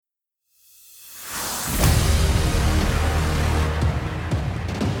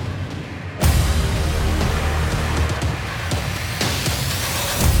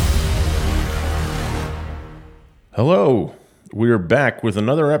Hello, we're back with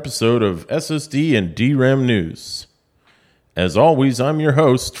another episode of SSD and DRAM News. As always, I'm your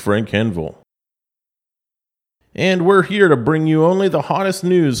host, Frank Henville. And we're here to bring you only the hottest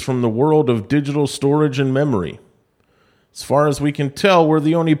news from the world of digital storage and memory. As far as we can tell, we're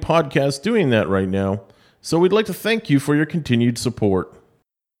the only podcast doing that right now, so we'd like to thank you for your continued support.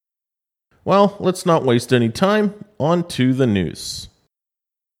 Well, let's not waste any time, on to the news.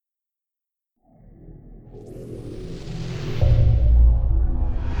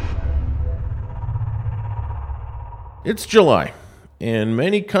 It's July, and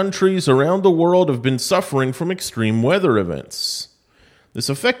many countries around the world have been suffering from extreme weather events. This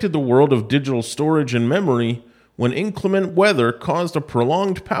affected the world of digital storage and memory when inclement weather caused a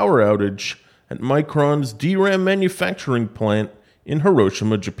prolonged power outage at Micron's DRAM manufacturing plant in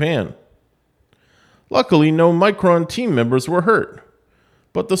Hiroshima, Japan. Luckily, no Micron team members were hurt,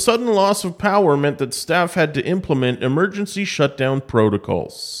 but the sudden loss of power meant that staff had to implement emergency shutdown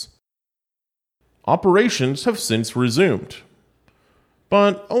protocols. Operations have since resumed,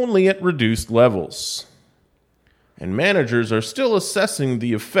 but only at reduced levels. And managers are still assessing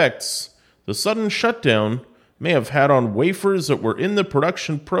the effects the sudden shutdown may have had on wafers that were in the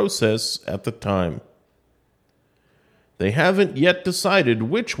production process at the time. They haven't yet decided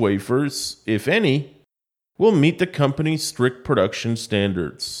which wafers, if any, will meet the company's strict production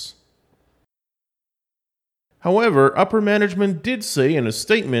standards. However, upper management did say in a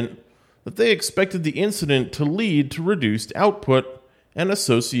statement that they expected the incident to lead to reduced output and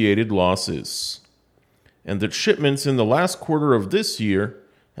associated losses, and that shipments in the last quarter of this year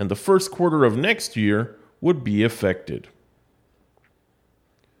and the first quarter of next year would be affected.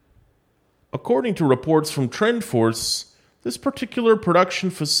 According to reports from TrendForce, this particular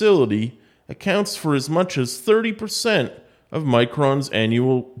production facility accounts for as much as 30% of Micron's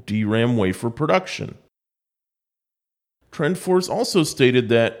annual DRAM wafer production. TrendForce also stated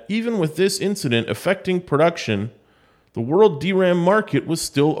that, even with this incident affecting production, the world DRAM market was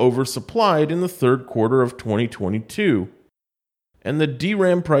still oversupplied in the third quarter of 2022, and the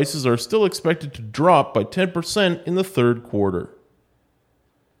DRAM prices are still expected to drop by 10% in the third quarter.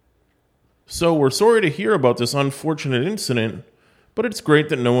 So we're sorry to hear about this unfortunate incident, but it's great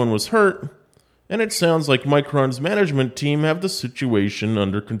that no one was hurt, and it sounds like Micron's management team have the situation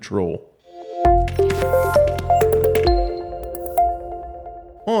under control.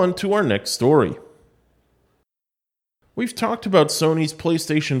 On to our next story. We've talked about Sony's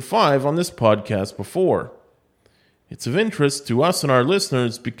PlayStation 5 on this podcast before. It's of interest to us and our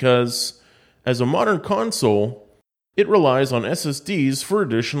listeners because, as a modern console, it relies on SSDs for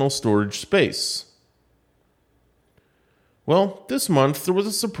additional storage space. Well, this month there was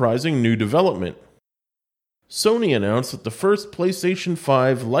a surprising new development. Sony announced that the first PlayStation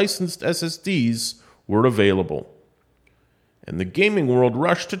 5 licensed SSDs were available, and the gaming world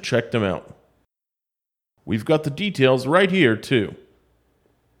rushed to check them out. We've got the details right here, too.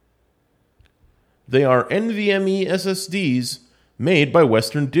 They are NVMe SSDs made by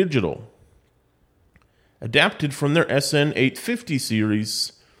Western Digital, adapted from their SN850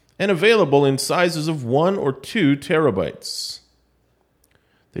 series, and available in sizes of 1 or 2 terabytes.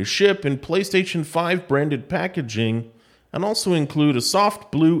 They ship in PlayStation 5 branded packaging and also include a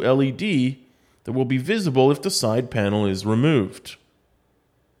soft blue LED that will be visible if the side panel is removed.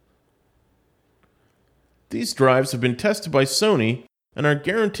 These drives have been tested by Sony and are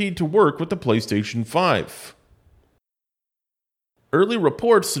guaranteed to work with the PlayStation 5. Early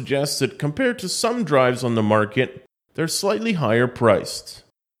reports suggest that compared to some drives on the market, they're slightly higher priced.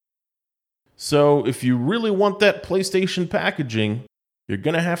 So if you really want that PlayStation packaging, you're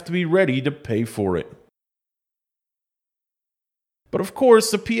going to have to be ready to pay for it. But of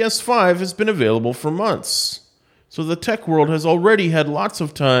course, the PS5 has been available for months, so the tech world has already had lots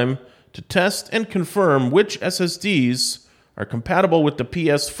of time to test and confirm which SSDs are compatible with the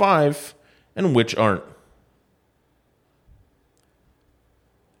PS5 and which aren't.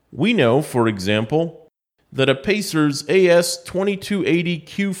 We know, for example, that a Pacer's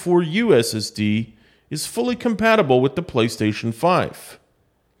AS2280Q4U SSD is fully compatible with the PlayStation 5.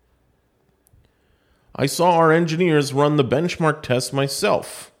 I saw our engineers run the benchmark test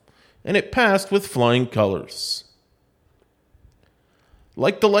myself, and it passed with flying colors.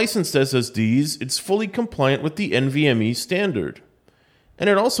 Like the licensed SSDs, it's fully compliant with the NVMe standard, and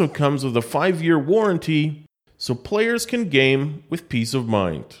it also comes with a 5-year warranty, so players can game with peace of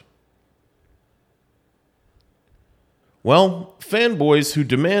mind. Well, fanboys who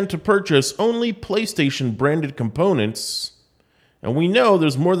demand to purchase only PlayStation-branded components, and we know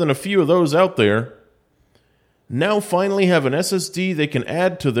there's more than a few of those out there, now finally have an SSD they can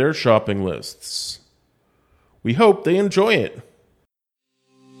add to their shopping lists. We hope they enjoy it.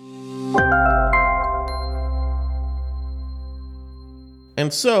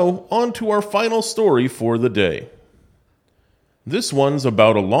 And so, on to our final story for the day. This one's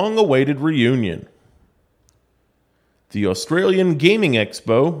about a long-awaited reunion. The Australian Gaming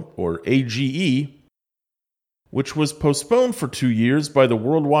Expo, or AGE, which was postponed for 2 years by the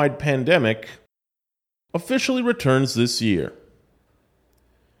worldwide pandemic, officially returns this year.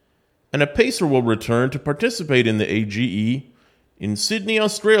 And a pacer will return to participate in the AGE in Sydney,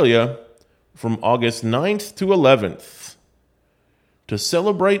 Australia, from August 9th to 11th, to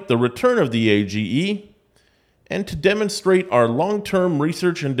celebrate the return of the AGE and to demonstrate our long-term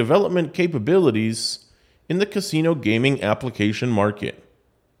research and development capabilities in the casino gaming application market.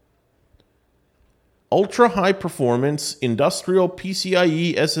 Ultra-high performance industrial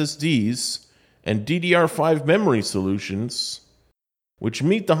PCIe SSDs and DDR5 memory solutions, which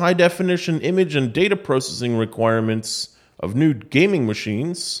meet the high-definition image and data processing requirements of new gaming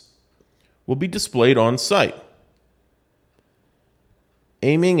machines, will be displayed on site.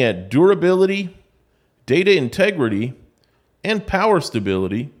 Aiming at durability, data integrity, and power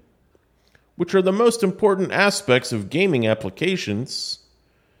stability, which are the most important aspects of gaming applications,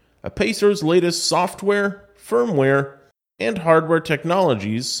 Apacer's latest software, firmware, and hardware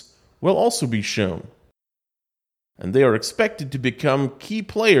technologies will also be shown, and they are expected to become key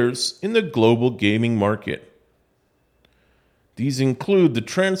players in the global gaming market. These include the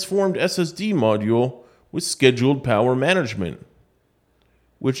transformed SSD module with scheduled power management,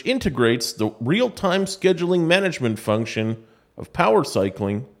 which integrates the real-time scheduling management function of power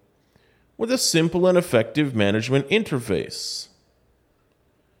cycling with a simple and effective management interface.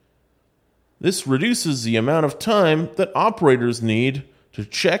 This reduces the amount of time that operators need to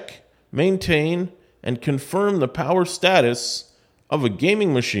check, maintain, and confirm the power status of a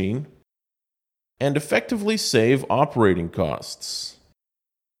gaming machine and effectively save operating costs.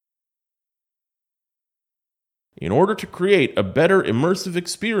 In order to create a better immersive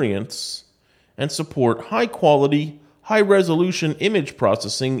experience and support high-quality, high-resolution image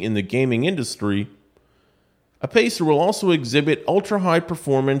processing in the gaming industry, Apacer will also exhibit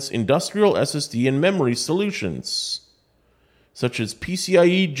ultra-high-performance industrial SSD and memory solutions, such as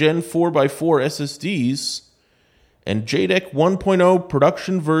PCIe Gen 4x4 SSDs and JEDEC 1.0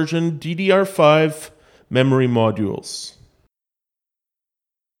 production version DDR5 memory modules.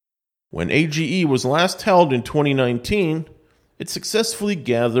 When AGE was last held in 2019, it successfully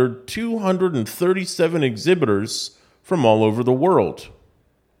gathered 237 exhibitors from all over the world.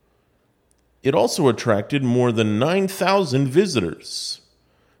 It also attracted more than 9,000 visitors,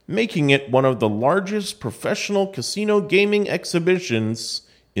 making it one of the largest professional casino gaming exhibitions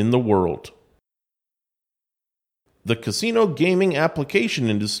in the world. The casino gaming application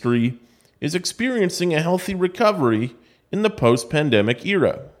industry is experiencing a healthy recovery in the post-pandemic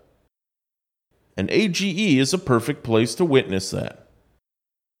era, and AGE is a perfect place to witness that.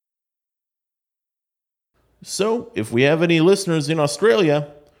 So, if we have any listeners in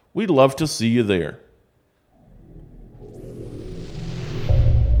Australia, we'd love to see you there.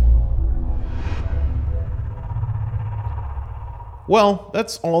 Well,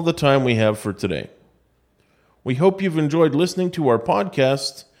 that's all the time we have for today. We hope you've enjoyed listening to our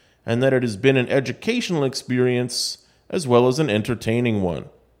podcast and that it has been an educational experience as well as an entertaining one.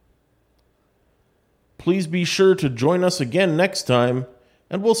 Please be sure to join us again next time,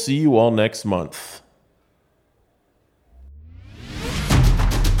 and we'll see you all next month.